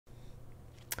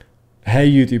Hey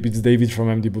YouTube, it's David from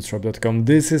mdbootstrap.com.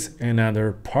 This is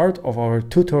another part of our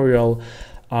tutorial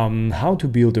how to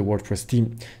build a WordPress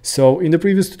theme. So in the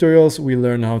previous tutorials, we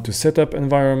learned how to set up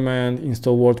environment,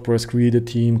 install WordPress, create a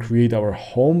theme, create our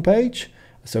homepage.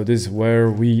 So this is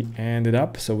where we ended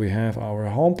up. So we have our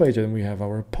homepage and we have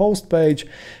our post page,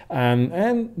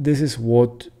 and this is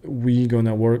what we're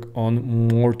gonna work on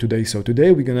more today. So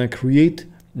today we're gonna create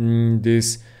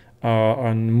this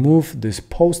and move this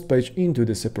post page into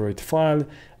the separate file,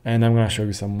 and I'm gonna show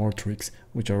you some more tricks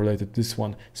which are related to this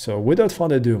one. So without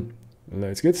further ado,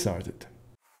 let's get started.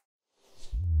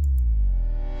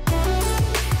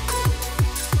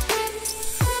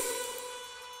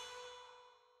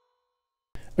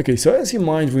 Okay, so as you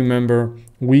might remember,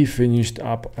 we finished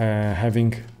up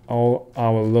having all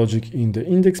our logic in the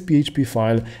index.php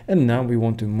file, and now we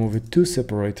want to move it to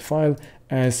separate file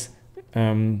as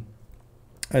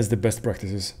the best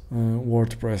practices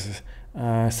WordPress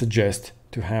suggest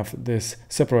to have this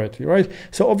separately, right?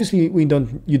 So obviously you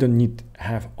don't need to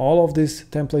have all of these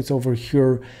templates over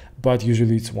here, but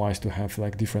usually it's wise to have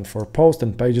like different for posts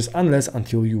and pages,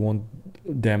 until you want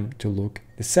them to look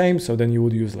the same. So then you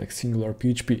would use like singular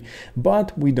PHP,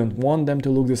 but we don't want them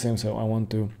to look the same. So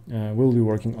we'll be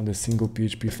working on the single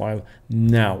PHP file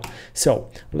now. So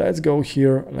let's go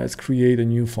here, let's create a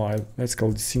new file. Let's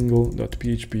call it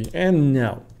single.php. And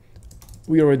now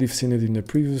we already seen it in the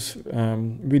previous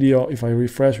video. If I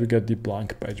refresh, we get the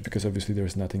blank page because obviously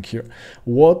there's nothing here.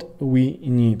 What we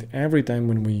need every time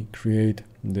when we create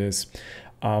this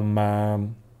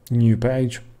new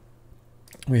page,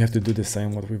 we have to do the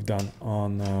same what we've done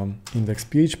on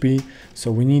index.php.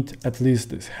 So we need at least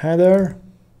this header,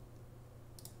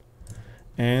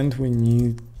 and we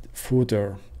need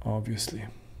footer, obviously.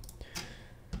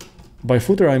 By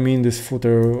footer, I mean this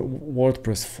footer,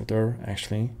 WordPress footer,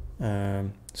 actually.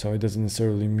 So it doesn't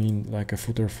necessarily mean like a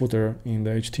footer in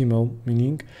the HTML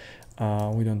meaning.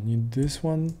 We don't need this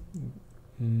one.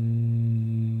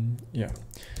 Yeah.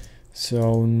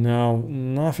 So now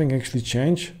nothing actually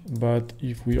changed, but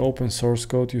if we open source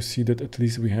code, you see that at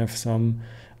least we have some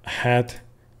head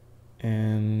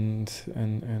and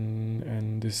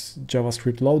this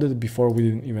JavaScript loaded. Before we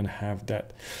didn't even have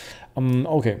that.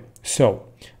 Okay, so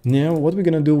now what we're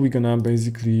gonna do, we're gonna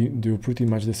basically do pretty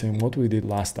much the same what we did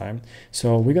last time.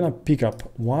 So we're gonna pick up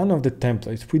one of the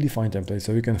templates, predefined templates,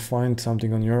 so you can find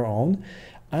something on your own,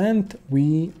 and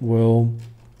we will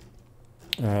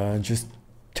just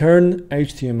turn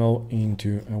HTML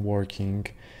into a working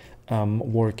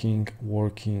WordPress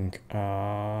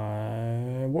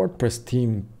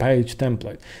theme page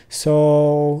template.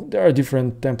 So there are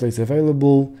different templates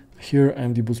available here,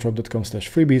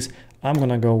 mdbootstrap.com/freebies. I'm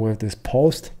gonna go with this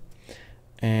post,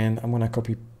 and I'm gonna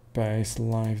copy paste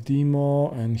live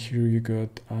demo, and here you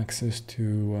got access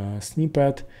to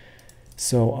snippet.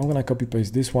 So I'm gonna copy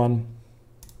paste this one,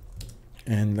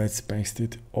 and let's paste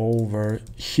it over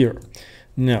here.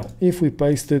 Now, if we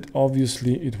paste it,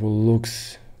 obviously it will look,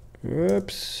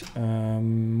 oops, we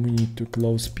need to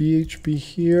close PHP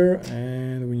here,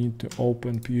 and we need to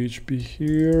open PHP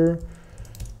here.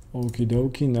 Okie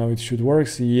dokie, now it should work.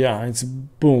 So yeah, it's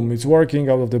boom, it's working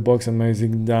out of the box,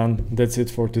 amazing, done. That's it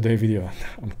for today's video.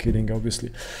 I'm kidding,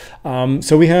 obviously.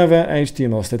 So we have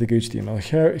HTML, static HTML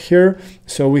here.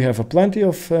 So we have plenty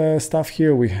of stuff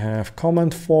here. We have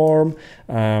comment form,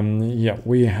 yeah,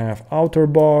 we have outer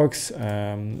box,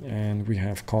 and we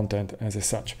have content as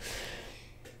such.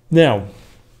 Now,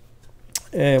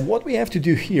 what we have to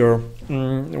do here,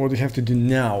 what we have to do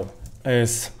now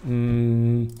is,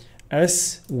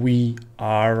 as we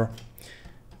have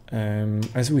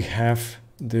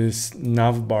this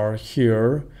navbar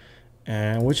here,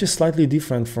 which is slightly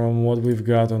different from what we've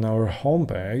got on our home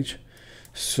page.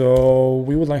 So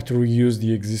we would like to reuse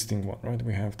the existing one, right?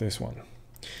 We have this one.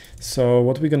 So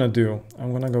what we're gonna do,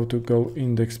 I'm gonna go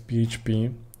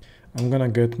index.php. I'm gonna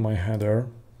get my header.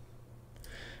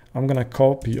 I'm gonna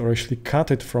copy, or actually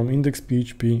cut it from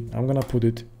index.php. I'm gonna put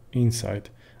it inside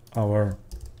our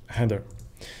header.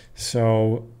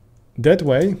 So that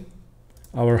way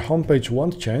our homepage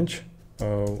won't change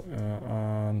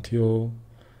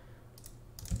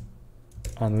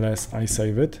unless I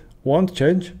save it, won't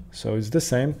change, so it's the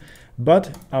same,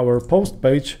 but our post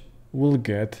page will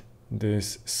get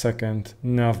this second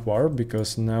navbar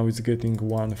because now it's getting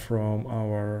one from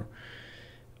our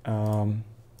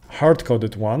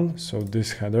hard-coded one, so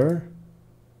this header.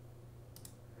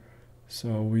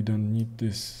 So we don't need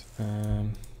this.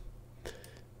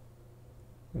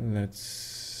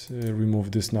 Let's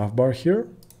remove this navbar here.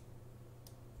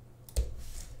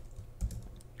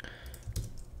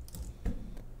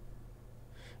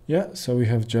 Yeah, so we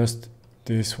have just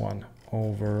this one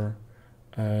over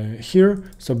here.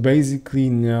 So basically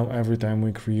now every time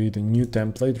we create a new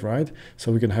template, right?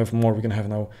 So we can have more. We can have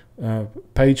now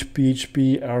page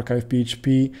PHP, archive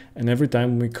PHP, and every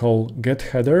time we call get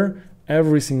header,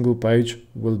 every single page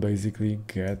will basically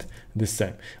get the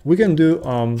same. We can do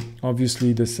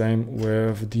obviously the same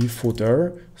with the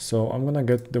footer. So I'm gonna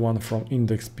get the one from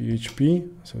index PHP.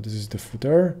 So this is the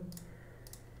footer.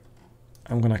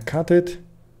 I'm gonna cut it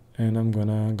and I'm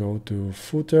gonna go to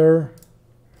footer,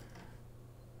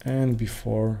 and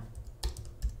before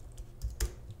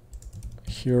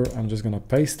here I'm just gonna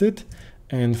paste it,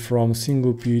 and from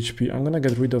single PHP I'm gonna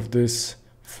get rid of this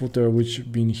footer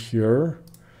which been here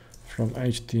from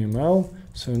HTML.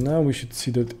 So now we should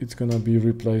see that it's gonna be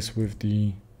replaced with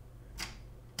the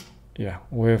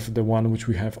with the one which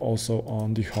we have also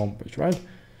on the home page, right?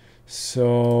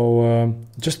 So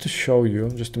just to show you,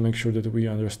 just to make sure that we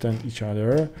understand each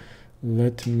other,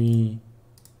 let me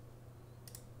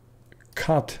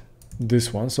cut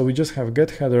this one. So we just have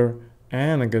get header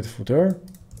and a get footer,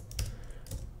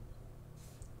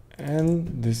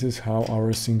 and this is how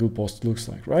our single post looks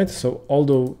like, right? So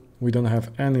although we don't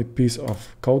have any piece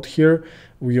of code here,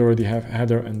 we already have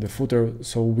header and the footer,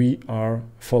 so we are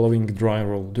following dry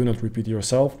rule. Do not repeat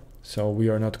yourself. So we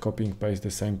are not copying paste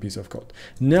the same piece of code.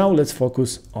 Now let's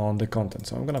focus on the content.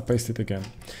 So I'm gonna paste it again.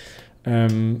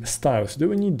 Styles, do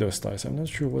we need those styles? I'm not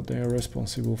sure what they are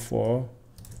responsible for.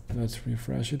 Let's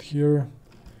refresh it here.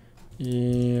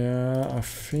 Yeah, I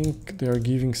think they are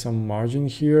giving some margin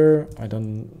here. I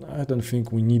don't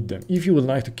think we need them. If you would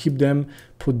like to keep them,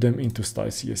 put them into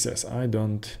style CSS. I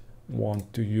don't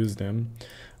want to use them.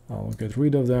 I'll get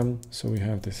rid of them. So we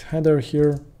have this header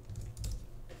here.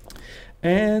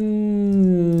 And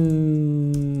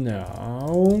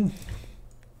now,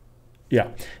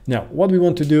 now what we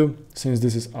want to do, since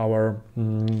this is our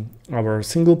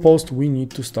single post, we need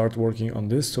to start working on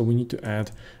this. So we need to add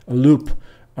a loop,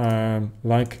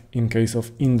 like in case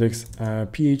of index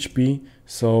PHP.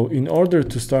 So in order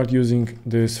to start using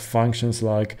these functions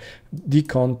like the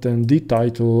content, the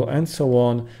title, and so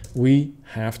on, they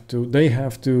have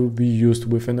to be used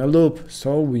within a loop.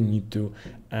 So we need to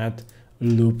add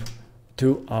loop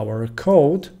to our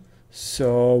code.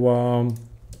 So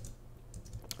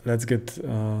let's get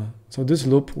so this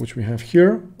loop which we have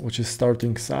here, which is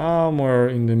starting somewhere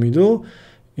in the middle.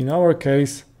 In our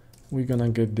case, we're gonna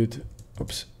get it.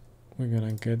 Oops, we're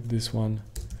gonna get this one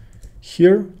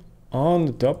here on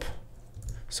the top.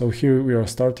 So here we are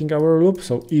starting our loop.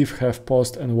 So if have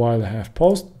post and while have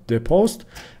post, the post,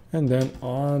 and then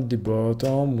on the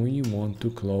bottom we want to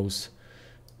close.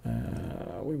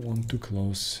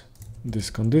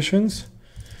 These conditions.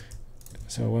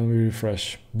 So when we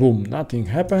refresh, boom, nothing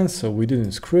happens. So we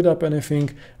didn't screw up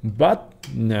anything. But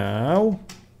now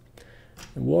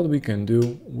what we can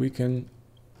do, we can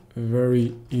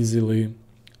very easily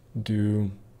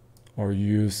do or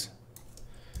use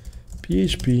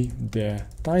PHP the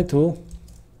title,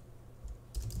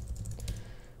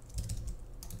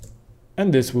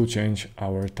 and this will change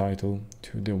our title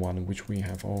to the one which we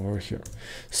have over here.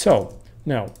 So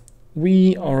now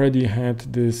we already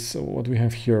had this, what we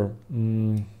have here.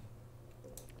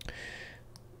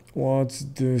 What's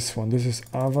this one? This is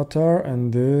avatar,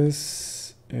 and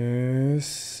this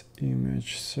is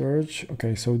image search.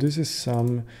 Okay, so this is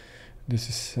some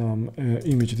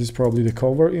image. This is probably the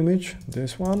cover image,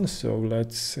 this one. So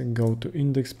let's go to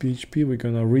index PHP. We're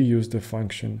gonna reuse the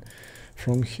function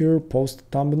from here, post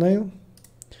thumbnail.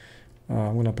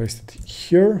 I'm gonna paste it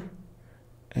here.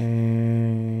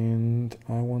 And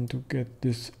I want to get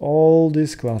all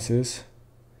these classes,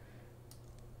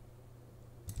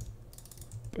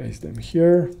 paste them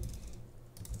here.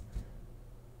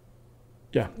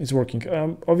 Yeah, it's working.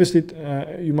 Obviously,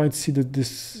 you might see that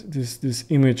this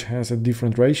image has a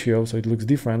different ratio, so it looks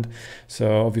different.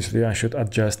 So obviously, I should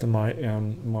adjust my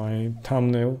my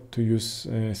thumbnail to use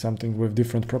something with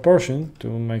different proportion to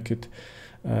make it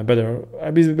better.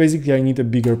 Basically, I need a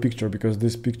bigger picture because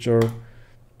this picture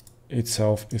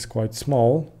itself is quite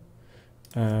small.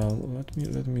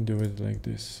 Let me do it like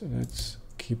this.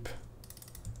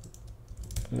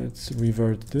 Let's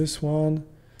revert this one,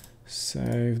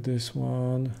 save this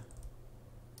one.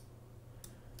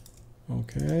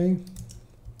 Okay.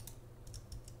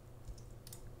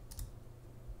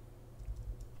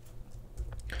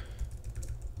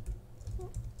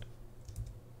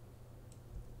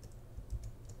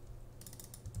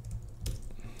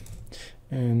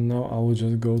 And now I will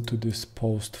just go to this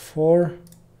post 4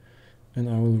 and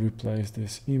I will replace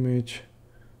this image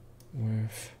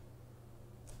with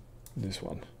this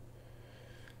one.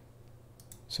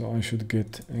 So I should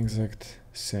get exact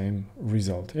same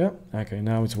result. Yeah, okay,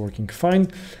 now it's working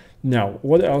fine. Now,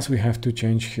 what else we have to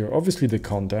change here? Obviously the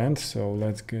content. So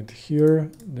let's get here,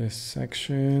 this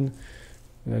section.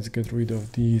 Let's get rid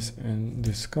of these and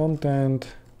this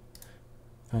content.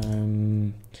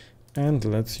 And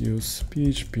let's use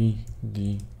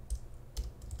phpd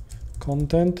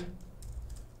content.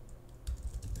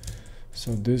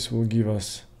 So this will give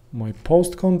us my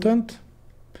post content.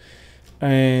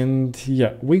 And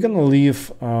yeah, we're gonna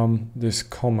leave this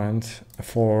comment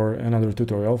for another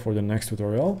tutorial, for the next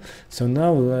tutorial. So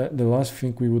now the last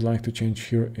thing we would like to change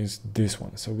here is this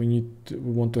one. So we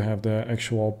want to have the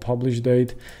actual publish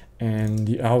date and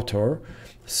the author.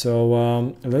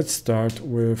 So let's start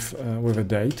with a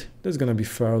date. That's gonna be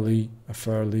fairly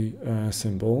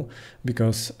simple,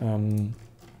 because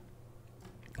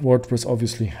WordPress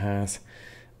obviously has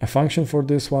a function for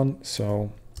this one.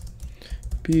 So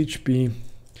php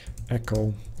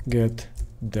echo get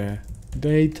the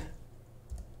date.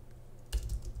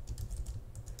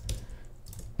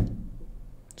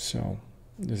 So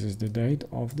this is the date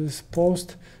of this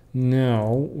post.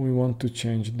 Now we want to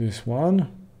change this one.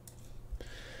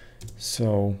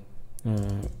 So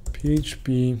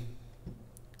php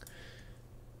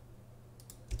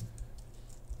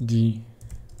the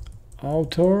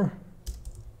author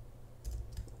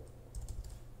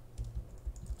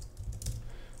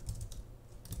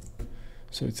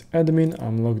So it's admin,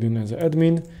 I'm logged in as an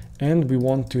admin, and we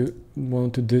want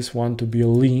this one to be a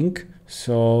link.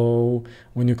 So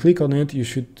when you click on it,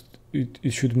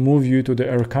 it should move you to the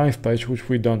archive page, which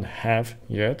we don't have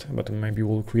yet, but maybe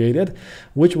we'll create it,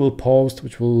 which will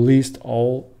list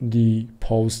all the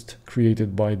posts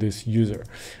created by this user.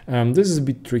 This is a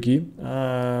bit tricky,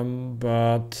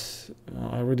 but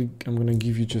I'm gonna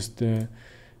give you just the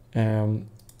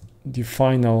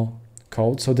final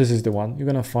code. So this is the one. You're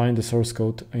gonna find the source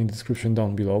code in the description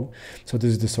down below. So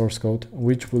this is the source code,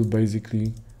 which will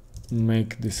basically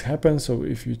make this happen. So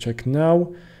if you check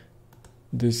now,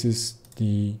 this is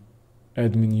the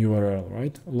admin URL,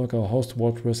 right? Localhost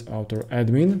WordPress author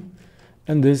admin.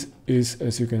 And this is,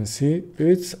 as you can see,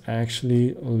 it's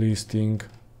actually listing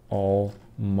all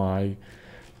my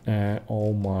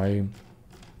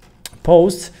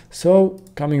posts. So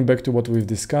coming back to what we've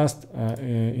discussed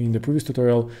in the previous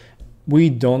tutorial,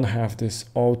 we don't have this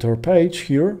author page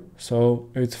here, so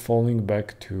it's falling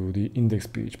back to the index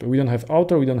page. But we don't have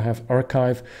author, we don't have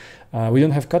archive, we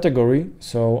don't have category.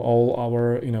 So all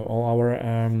our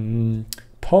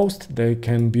posts, they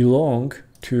can belong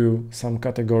to some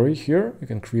category here. You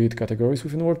can create categories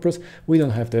within WordPress. We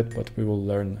don't have that, but we will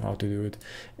learn how to do it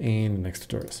in the next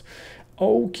tutorials.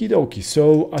 Okie dokie.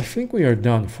 So I think we are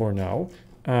done for now.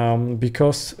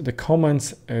 Because the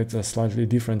comments, it's a slightly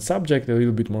different subject, a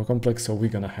little bit more complex, so we're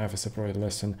gonna have a separate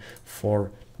lesson for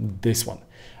this one.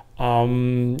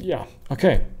 Yeah,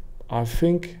 okay. I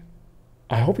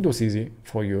hope it was easy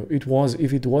for you. It was.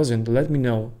 If it wasn't, let me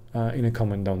know in a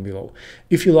comment down below.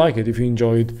 If you like it, if you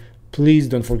enjoyed, please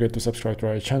don't forget to subscribe to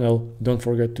our channel. Don't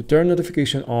forget to turn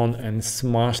notification on and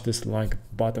smash this like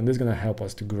button. This is gonna help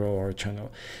us to grow our channel,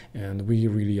 and we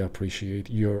really appreciate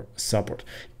your support.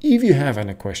 If you have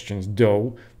any questions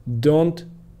though, don't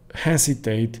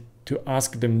hesitate to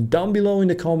ask them down below in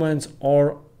the comments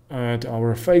or at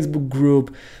our Facebook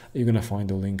group. You're gonna find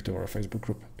the link to our Facebook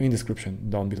group in the description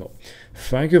down below.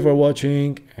 Thank you for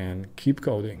watching and keep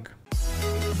coding.